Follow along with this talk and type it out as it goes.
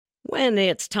When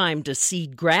it's time to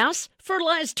seed grass,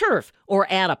 fertilize turf, or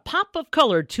add a pop of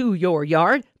color to your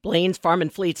yard, Blaine's Farm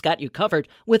and Fleet's got you covered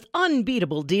with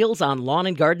unbeatable deals on lawn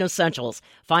and garden essentials.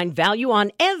 Find value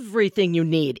on everything you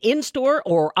need in-store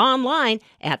or online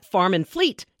at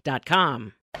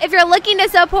farmandfleet.com. If you're looking to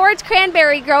support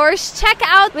cranberry growers, check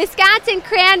out Wisconsin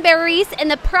Cranberries in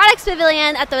the Products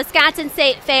Pavilion at the Wisconsin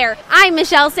State Fair. I'm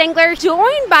Michelle Sengler,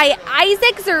 joined by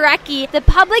Isaac Zarecki, the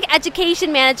Public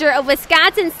Education Manager of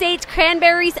Wisconsin State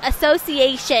Cranberries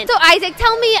Association. So Isaac,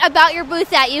 tell me about your booth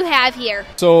that you have here.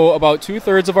 So about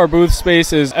 2/3 of our booth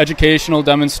space is educational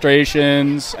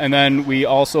demonstrations, and then we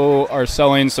also are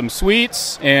selling some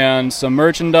sweets and some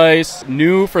merchandise.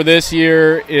 New for this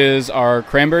year is our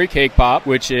cranberry cake pop,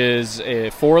 which is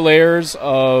 4 layers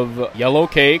of yellow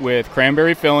cake with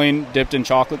cranberry filling dipped in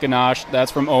chocolate ganache.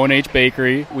 That's from O&H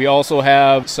Bakery. We also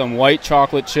have some white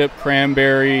chocolate chip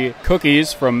cranberry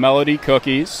cookies from Melody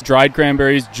Cookies, dried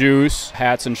cranberries, juice,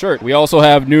 hats, and shirt. We also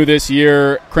have new this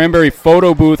year cranberry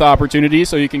photo booth opportunity,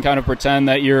 so you can kind of pretend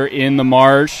that you're in the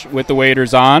marsh with the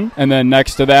waders on. And then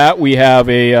next to that, we have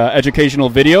a educational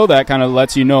video that kind of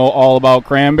lets you know all about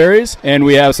cranberries. And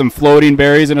we have some floating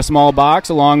berries in a small box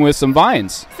along with some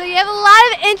vines. So you have a lot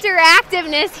of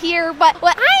interactiveness here, but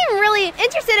what I'm really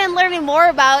interested in learning more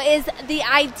about is the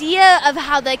idea of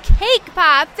how the cake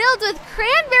pop filled with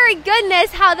cranberry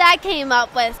goodness, how that came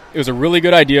up with. It was a really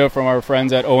good idea from our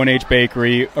friends at O&H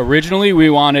Bakery. Originally, we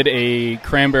wanted a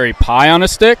cranberry pie on a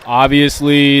stick.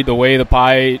 Obviously, the way the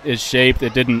pie is shaped,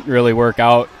 it didn't really work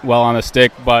out well on a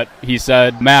stick, but he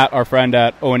said, Matt, our friend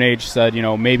at O&H, said,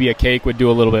 maybe a cake would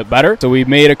do a little bit better. So we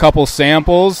made a couple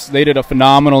samples. They did a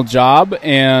phenomenal job,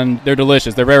 and they're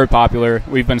delicious. They're very popular.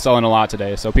 We've been selling a lot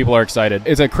today, so people are excited.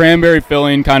 It's a cranberry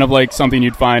filling, kind of like something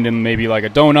you'd find in maybe like a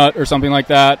donut or something like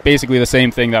that. Basically the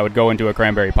same thing that would go into a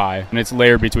cranberry pie, and it's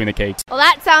layered between the cakes. Well,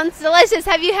 that sounds delicious.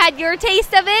 Have you had your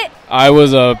taste of it? I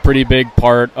was a pretty big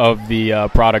part of the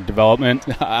product development.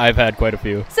 I've had quite a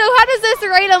few. So how does this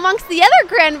rate amongst the other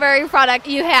cranberry product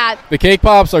you had? The cake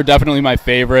pops are definitely my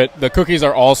favorite. The cookies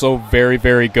are also very,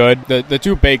 very good. The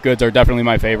 2 baked goods are definitely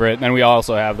my favorite. And then we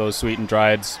also have those sweet and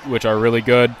drieds, which are really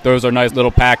good. Those are nice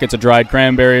little packets of dried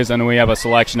cranberries, and then we have a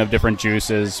selection of different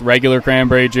juices. Regular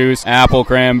cranberry juice, apple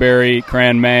cranberry,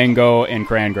 cran mango, and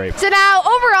cran grape. So now,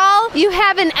 overall, you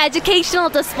have an educational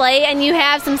display and you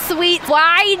have some sweets.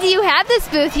 Why do you have this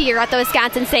booth here at the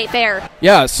Wisconsin State Fair?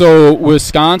 Yeah, so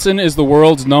Wisconsin is the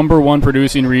world's #1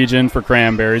 producing region for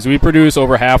cranberries. We produce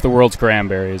over half the world's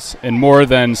cranberries and more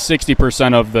than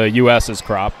 60% of the U.S.'s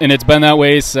crop. And it's been that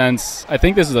way since, I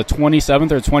think this is the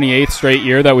 27th or 28th straight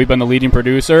year that we've been the leading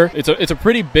producer. It's a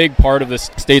pretty big part of the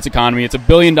state's economy. It's $1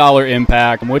 billion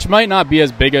impact, which might not be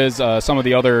as big as some of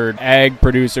the other ag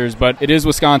producers, but it is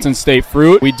Wisconsin state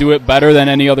fruit. We do it better than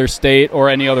any other state or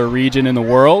any other region in the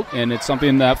world, and it's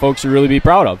something that folks should really be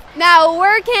proud of. Now,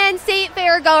 where can State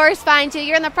Fair goers find you?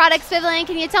 You're in the Products Pavilion.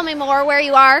 Can you tell me more where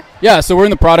you are? Yeah, so we're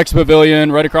in the Products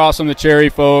Pavilion, right across from the Cherry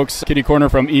folks, kitty corner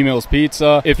from Emil's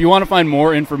Pizza. If you want to find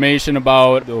more information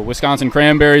about the Wisconsin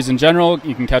cranberries in general,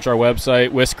 you can catch our website,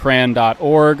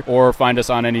 wiscran.org, or find us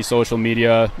on any social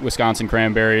media, Wisconsin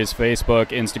Cranberries, Facebook,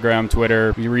 Instagram,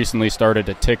 Twitter. We recently started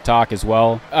a TikTok as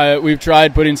well. We've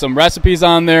tried putting some recipes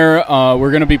on there.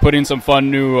 We're going to be putting some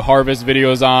fun new harvest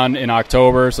videos on in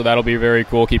October, so that'll be very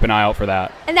cool. Keep an eye out for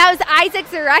that. And that was Isaac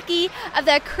Zarecki of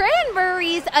the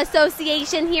Cranberries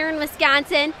Association here in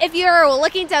Wisconsin. If you're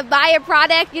looking to buy a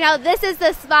product, this is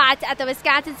the spot at the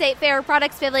Wisconsin State Fair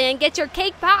Products Pavilion. Get your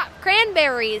cake pop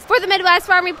cranberries. For the Midwest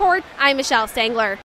Farm Report, I'm Michelle Sengler.